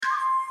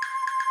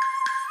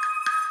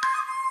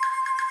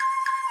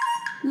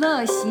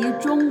乐习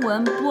中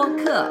文播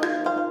客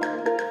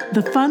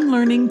The Fun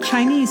Learning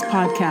Chinese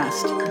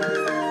Podcast.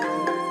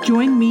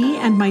 Join me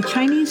and my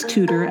Chinese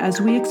tutor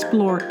as we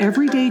explore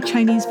everyday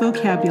Chinese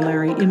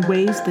vocabulary in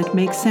ways that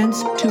make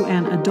sense to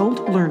an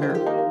adult learner.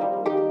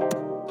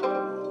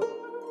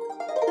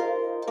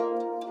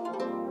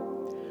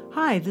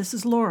 Hi, this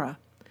is Laura.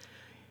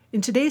 In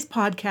today's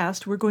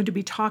podcast, we're going to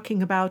be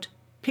talking about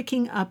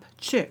picking up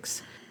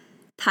chicks.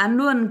 谈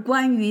论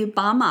关于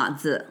把马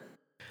子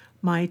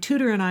My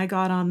tutor and I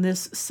got on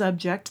this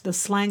subject, the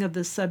slang of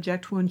this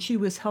subject, when she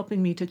was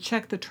helping me to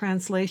check the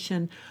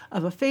translation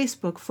of a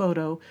Facebook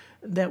photo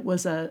that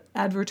was an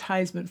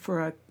advertisement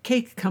for a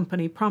cake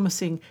company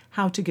promising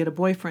how to get a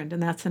boyfriend,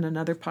 and that's in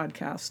another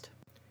podcast.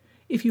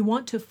 If you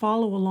want to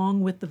follow along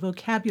with the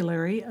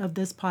vocabulary of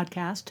this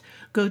podcast,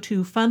 go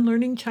to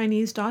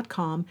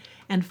funlearningchinese.com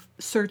and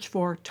search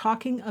for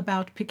Talking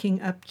About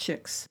Picking Up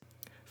Chicks.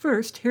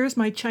 First, here's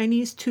my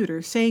Chinese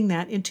tutor saying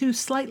that in two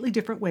slightly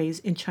different ways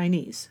in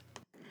Chinese.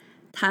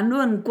 谈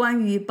论关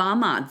于把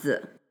马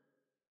子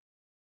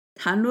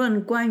谈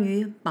论关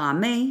于把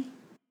妹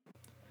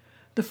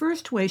The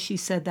first way she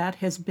said that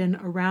has been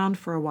around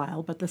for a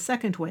while, but the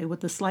second way,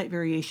 with the slight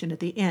variation at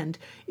the end,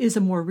 is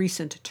a more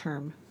recent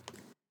term.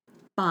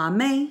 把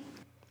妹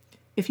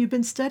If you've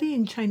been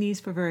studying Chinese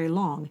for very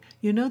long,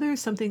 you know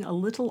there's something a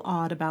little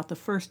odd about the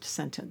first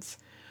sentence.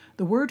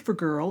 The word for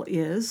girl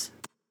is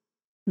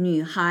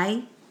女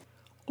孩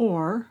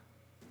or.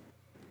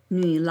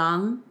 女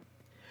郎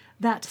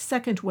That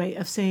second way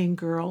of saying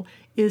girl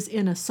is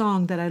in a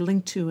song that I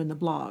linked to in the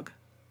blog.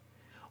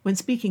 When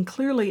speaking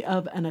clearly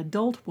of an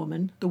adult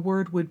woman, the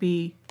word would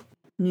be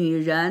女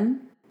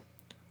人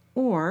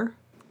or.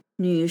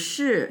 女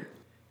士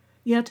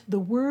Yet the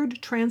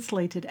word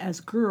translated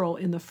as girl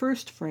in the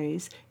first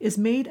phrase is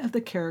made of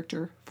the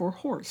character for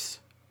horse.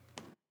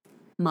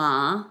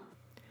 马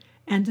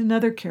And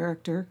another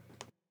character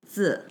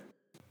子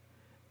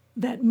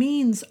that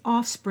means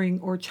offspring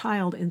or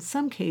child in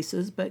some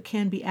cases, but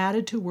can be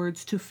added to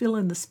words to fill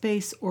in the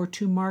space or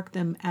to mark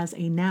them as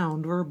a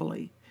noun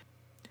verbally.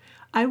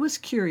 I was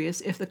curious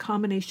if the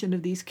combination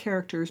of these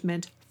characters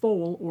meant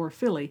foal or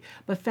filly,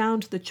 but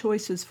found the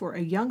choices for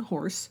a young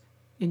horse,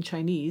 in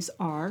Chinese,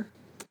 are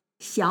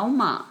小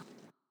马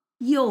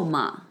幼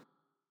马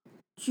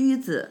驹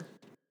子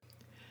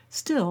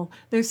Still,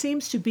 there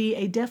seems to be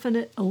a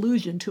definite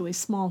allusion to a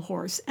small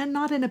horse, and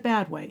not in a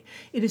bad way.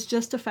 It is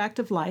just a fact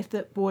of life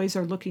that boys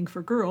are looking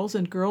for girls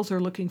and girls are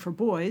looking for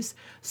boys.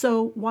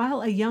 So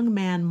while a young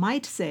man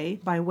might say,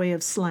 by way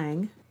of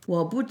slang,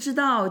 我不知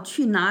道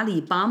去哪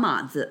里把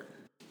马子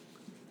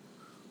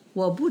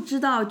我不知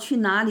道去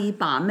哪里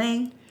把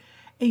妹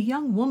a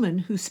young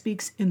woman who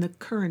speaks in the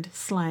current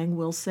slang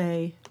will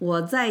say,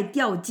 我在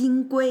钓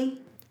金龟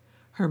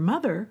her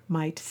mother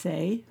might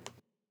say,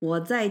 我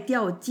在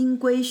钓金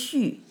龟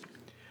婿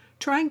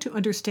trying to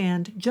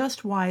understand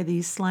just why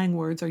these slang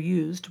words are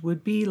used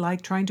would be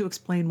like trying to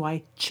explain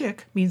why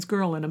chick means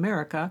girl in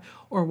America,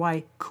 or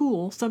why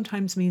cool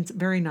sometimes means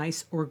very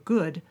nice or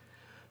good.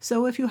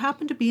 So if you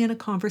happen to be in a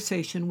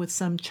conversation with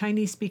some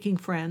Chinese-speaking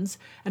friends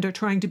and are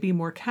trying to be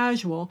more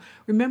casual,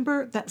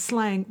 remember that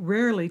slang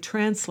rarely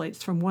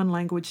translates from one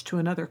language to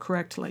another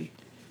correctly.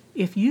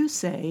 If you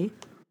say,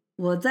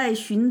 我在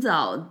寻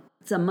找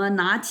怎么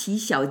拿起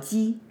小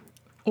鸡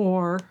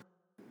or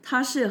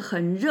它是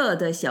很热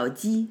的小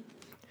鸡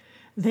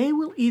they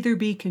will either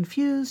be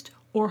confused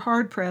or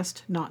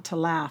hard-pressed not to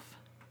laugh.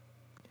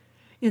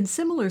 In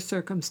similar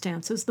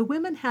circumstances, the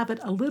women have it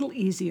a little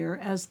easier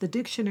as the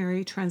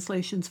dictionary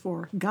translations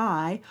for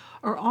guy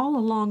are all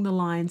along the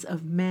lines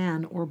of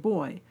man or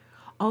boy,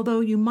 although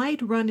you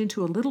might run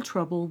into a little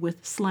trouble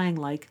with slang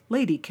like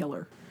lady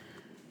killer.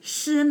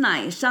 师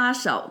奶杀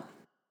手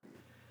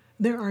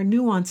There are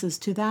nuances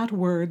to that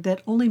word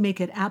that only make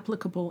it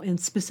applicable in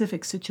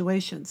specific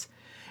situations.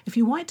 If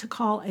you want to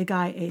call a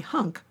guy a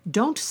hunk,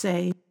 don't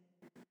say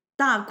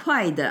大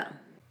块的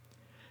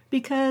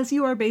because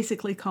you are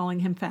basically calling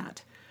him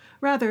fat.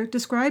 Rather,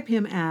 describe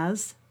him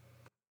as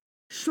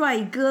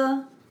帅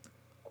哥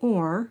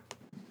or.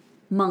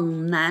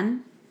 猛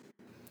男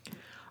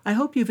I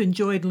hope you've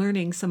enjoyed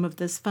learning some of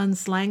this fun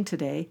slang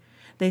today.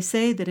 They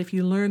say that if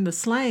you learn the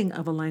slang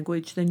of a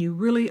language, then you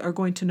really are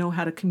going to know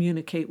how to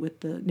communicate with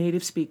the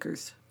native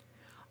speakers.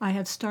 I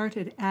have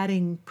started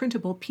adding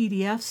printable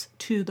PDFs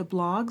to the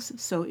blogs,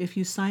 so if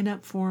you sign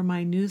up for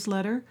my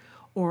newsletter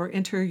or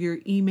enter your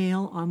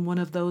email on one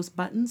of those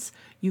buttons,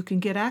 you can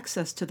get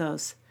access to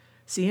those.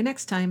 See you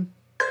next time.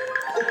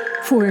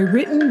 For a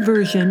written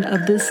version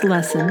of this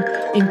lesson,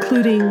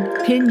 including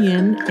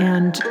pinyin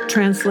and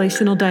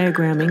translational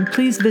diagramming,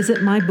 please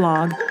visit my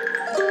blog,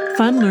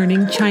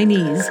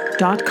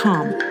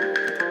 funlearningchinese.com.